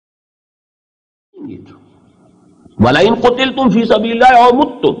it. وَلَئِن قُتِلْتُمْ فِي سَبِيلِ اللَّهِ أَوْ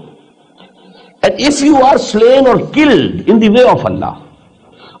مُتُّمْ. And if you are slain or killed in the way of Allah,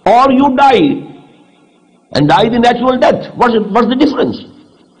 or you die and die the natural death, what's the difference?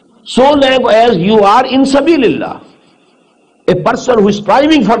 So long as you are in sabilillah, a person who is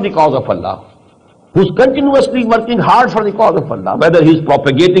striving for the cause of Allah, who is continuously working hard for the cause of Allah, whether he is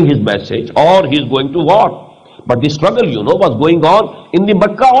propagating his message or he is going to war. But the struggle, was going on in the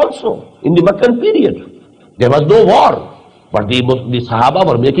Makkah also, in the Meccan period. There was no war, but the Sahaba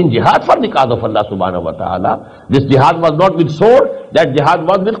were making jihad for the cause of Allah subhanahu wa ta'ala. This jihad was not with sword, that jihad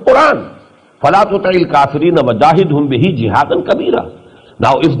was with Quran. فَلَا تُطِعِ الْكَافِرِينَ وَجَاهِدْهُمْ بِهِ جِهَادًا كَبِيرًا.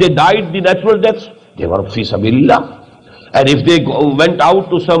 Now if they died the natural deaths, they were fi sabilillah. And if they went out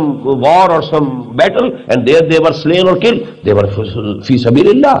to some war or some battle and there they were slain or killed, they were fi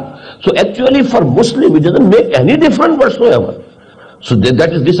sabilillah. So actually for Muslim it doesn't make any difference whatsoever. So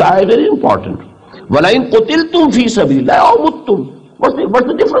this ayah is very important. وَلَئِن قُتِلْتُمْ فِي سَبِيلِ اللَّهِ أَوْ مُتُّمْ. What's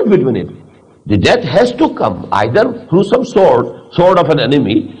the difference between it? The death has to come either through some sword of an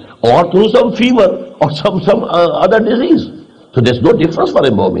enemy, or through some fever or some other disease. So there's no difference for a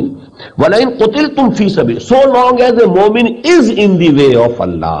mu'min. وَلَئِن قُتِلْتُمْ فِي سَبِيلِ. So long as a mu'min is in the way of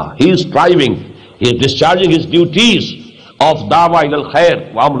Allah, he is striving, he is discharging his duties of da'wah ila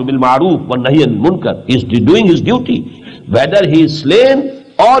al-khair, wa amr bil ma'roof, wa nahy anil munkar. He is doing his duty. Whether he is slain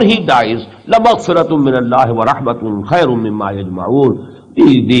or he dies, لَمَغْفِرَةٌ مِّنَ اللَّهِ وَرَحْمَةٌ خَيْرٌ مِّمَّا يَجْمَعُونَ.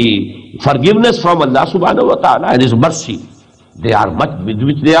 The forgiveness from Allah subhanahu wa ta'ala and His mercy, they are much,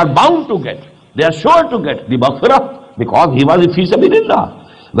 which they are bound to get. They are sure to get the maghfirah, because he was fi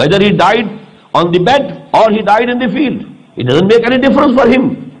sabilillah. Whether he died on the bed or he died in the field, it doesn't make any difference for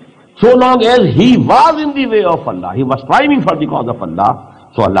him. So long as he was in the way of Allah, he was striving for the cause of Allah,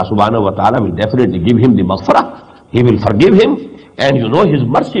 so Allah subhanahu wa ta'ala will definitely give him the maghfirah. He will forgive him, and His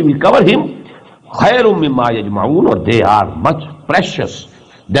mercy will cover him. خَيْرٌ مِّمَّا يَجْمَعُونَ. Or they are much precious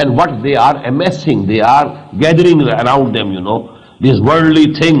than what they are amassing, they are gathering around them, these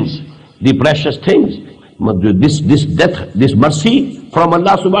worldly things, the precious things. This death, this mercy from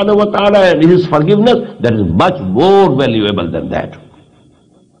Allah subhanahu wa ta'ala and His forgiveness, that is much more valuable than that.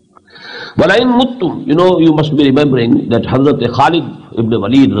 وَلَئِن مُتُّمْ. You must be remembering that Hazrat Khalid ibn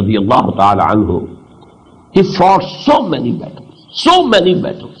Walid radiyallahu ta'ala anhu, he fought so many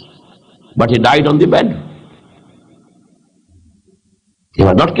battles, but he died on the bed. He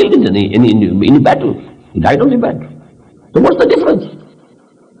was not killed in any battle. He died on the bed. So what's the difference?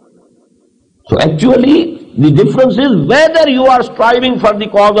 So actually the difference is whether you are striving for the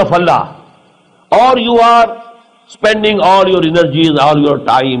cause of Allah, or you are spending all your energies, all your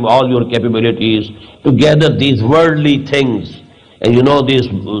time, all your capabilities to gather these worldly things, and these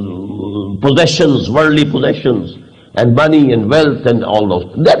possessions, worldly possessions, and money and wealth and all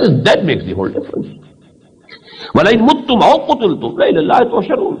those. That makes the whole difference. وَلَئِن مُتُّمْ أَوْ قُتِلْتُمْ لَإِلَى اللَّهِ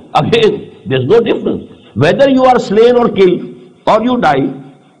تُحْشَرُونَ. Again, there's no difference. Whether you are slain or killed, or you die,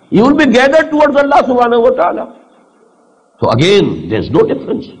 you will be gathered towards Allah subhanahu wa ta'ala. So again, there's no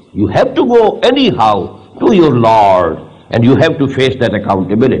difference. You have to go anyhow to your Lord, and you have to face that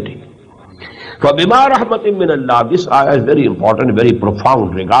accountability. فَبِمَا رَحْمَةٍ مِّنَ اللَّهِ. This ayah is very important, very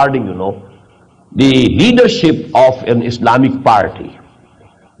profound regarding, the leadership of an Islamic party.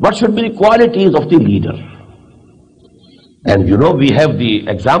 What should be the qualities of the leader? And we have the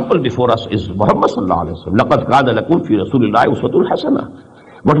example before us is Muhammad sallallahu alaihi wasallam. لَقَدْ كَانَ لَكُمْ فِي رَسُولِ اللَّهِ أُسْوَةٌ حَسَنَةٌ.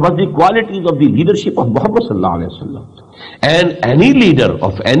 What was the qualities of the leadership of Muhammad sallallahu alaihi wasallam? And any leader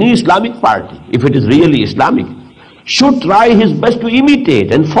of any Islamic party, if it is really Islamic, should try his best to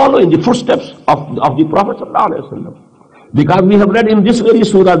imitate and follow in the footsteps of the Prophet sallallahu alaihi wasallam. Because we have read in this very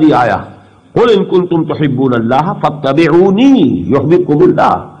surah the ayah, قُلْ إِن كُنْتُمْ تُحِبُّونَ اللَّهَ فَاتَّبِعُونِي يُحْبِبْكُمُ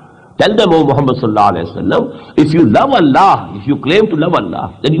اللَّهُ. Tell them, O Muhammad sallallahu alaihi wasallam, if you love Allah, if you claim to love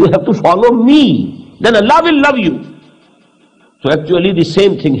Allah, then you have to follow me. Then Allah will love you. So actually the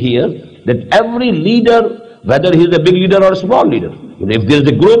same thing here, that every leader, whether he is a big leader or a small leader, if there is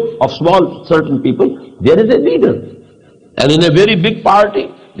a group of small certain people, there is a leader. And in a very big party,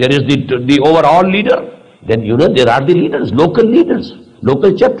 there is the overall leader. Then there are the leaders,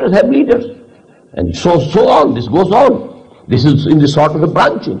 local chapters have leaders. And so on, this goes on. This is in the sort of a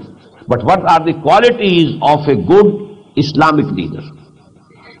branching. But what are the qualities of a good Islamic leader?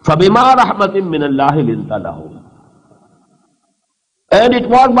 فَبِمَا رَحْمَةٍ مِّنَ اللَّهِ لِنْتَ لَهُمْ. And it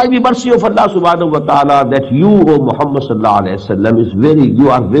was by the mercy of Allah subhanahu wa ta'ala that you, O Muhammad sallallahu alayhi wa sallam, you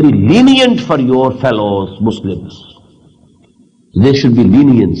are very lenient for your fellows Muslims. There should be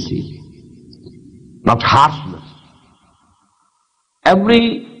leniency, not harshness.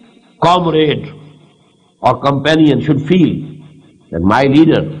 Every comrade or companion should feel that my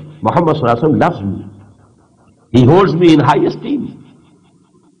leader Muhammad sallallahu alaihi wasallam loves me. He holds me in high esteem.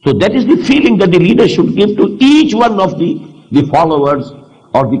 So that is the feeling that the leader should give to each one of the followers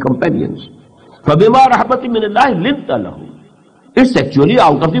or the companions. فَبِمَا رَحْمَةٍ مِّنَ اللَّهِ لِنْتَ لَهُ. It's actually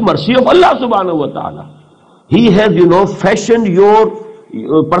out of the mercy of Allah subhanahu wa ta'ala. He has, fashioned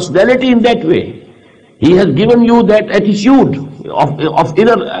your personality in that way. He has given you that attitude of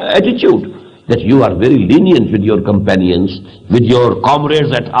inner attitude, that you are very lenient with your companions, with your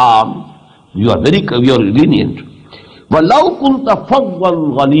comrades at arms. You are lenient. وَلَوْ كُنْتَ فَضًّا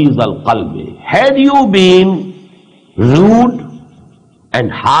غَلِيظَ الْقَلْبِ. Had you been rude and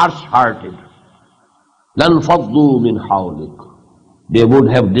harsh-hearted, لَنْفَضُّوا مِنْ حَوْلِكَ. They would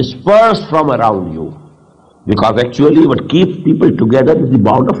have dispersed from around you. Because actually what keeps people together is the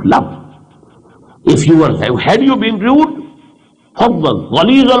bond of love. Had you been rude, فَضًّا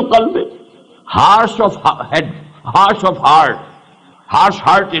غَلِيظَ الْقَلْبِ, harsh of head, harsh of heart,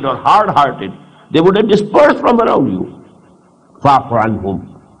 harsh-hearted or hard-hearted, they would have dispersed from around you. فَاعْفُ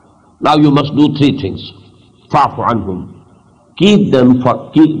عَنْهُمْ. Now you must do three things. فَاعْفُ عَنْهُمْ.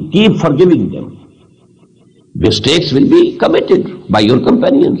 Keep forgiving them. Mistakes will be committed by your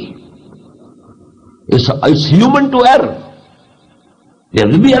companions. It's human to err. There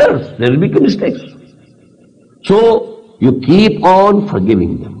will be errors, there will be mistakes. So you keep on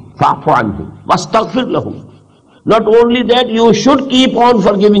forgiving them. فَاعْفُ عَنْهُمْ وَاسْتَغْفِرْ لَهُمْ. Not only that, you should keep on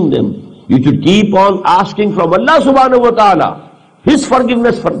forgiving them. You should keep on asking from Allah subhanahu wa ta'ala His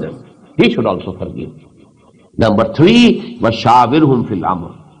forgiveness for them. He should also forgive. Number 3, وَشَاوِرْهُمْ فِي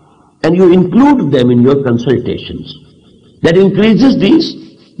الْأَمْرِ. And you include them in your consultations. That increases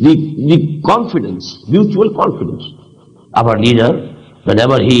the confidence, mutual confidence. Our leader,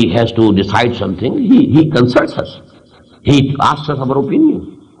 whenever he has to decide something, he consults us. He asks us our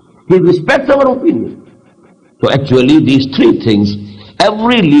opinion. He respects our opinion. So actually these three things,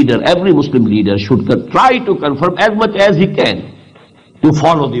 every leader, every Muslim leader should try to confirm as much as he can to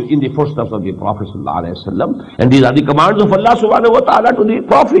follow in the footsteps of the Prophet ﷺ. And these are the commands of Allah subhanahu wa ta'ala to the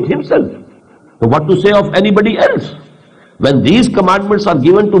Prophet himself. So what to say of anybody else? When these commandments are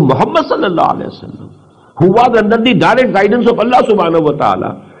given to Muhammad ﷺ, who was under the direct guidance of Allah subhanahu wa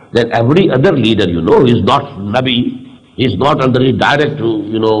ta'ala, then every other leader, is not Nabi, is not under the direct,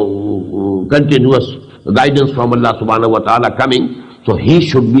 continuous guidance from Allah subhanahu wa ta'ala coming. So he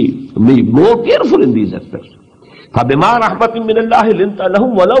should be more careful in these aspects. فَبِمَا رَحْمَةٍ مِّنَ اللَّهِ لِنْتَ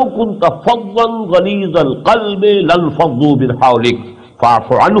لَهُمْ وَلَوْ كُنْتَ فَضًّا غَلِيظَ الْقَلْبِ لَانْفَضُّوا مِنْ حَوْلِكَ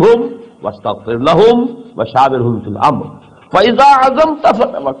فَاعْفُ عَنْهُمْ وَاسْتَغْفِرْ لَهُمْ وَشَاوِرْهُمْ فِي الْأَمْرِ فَإِذَا عَزَمْتَ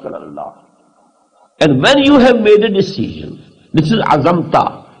فَتَوَكَّلْ عَلَى اللَّهِ. And when you have made a decision, this is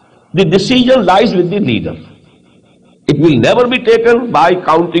azamta, the decision lies with the leader. It will never be taken by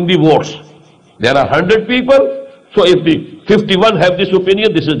counting the votes. There are 100 people, so if the 51 have this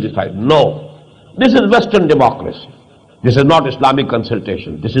opinion, this is decided. No. This is Western democracy. This is not Islamic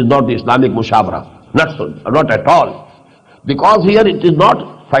consultation. This is not the Islamic mushabara. Not at all. Because here it is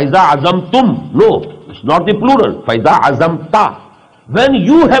not faiza azamtum. No, it's not the plural. Faiza azamta. When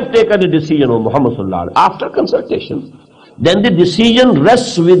you have taken a decision of Muhammad sallallahu alaihi wasallam after consultation, then the decision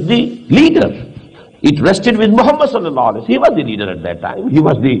rests with the leader. It rested with Muhammad sallallahu alaihi wasallam. He was the leader at that time. He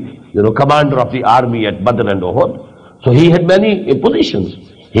was the commander of the army at Badr and Uhud. So he had many positions.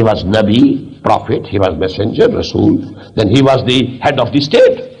 He was Nabi, Prophet, he was Messenger, Rasul, then he was the head of the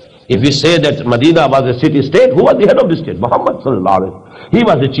state. If we say that Medina was a city-state, who was the head of the state? Muhammad sallallahu alaihi wasallam. He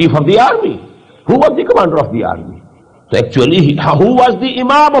was the chief of the army. Who was the commander of the army? So actually, who was the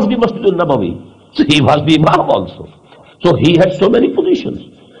Imam of the Masjid al-Nabawi? So he was the Imam also. So he had so many positions.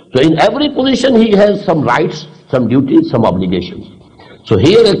 So in every position he has some rights, some duties, some obligations. So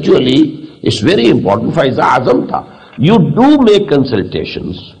here actually it's very important. Faiza azamta. You do make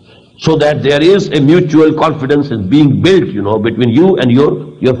consultations so that there is a mutual confidence is being built, between you and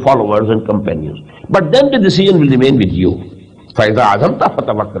your followers and companions. But then the decision will remain with you. فَإِذَا عَزَمْتَ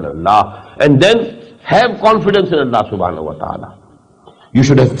فَتَوَكَّلْ اللَّهِ. And then have confidence in Allah subhanahu wa ta'ala. You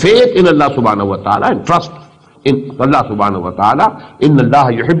should have faith in Allah subhanahu wa ta'ala and trust in Allah subhanahu wa ta'ala. إِنَّ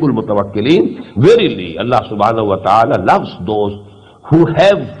اللَّهَ يُحِبُّ الْمُتَوَكِّلِينَ. Verily, Allah subhanahu wa ta'ala loves those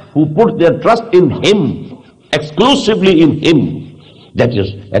who put their trust in Him, exclusively in Him. That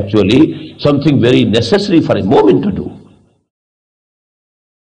is actually something very necessary for a moment to do.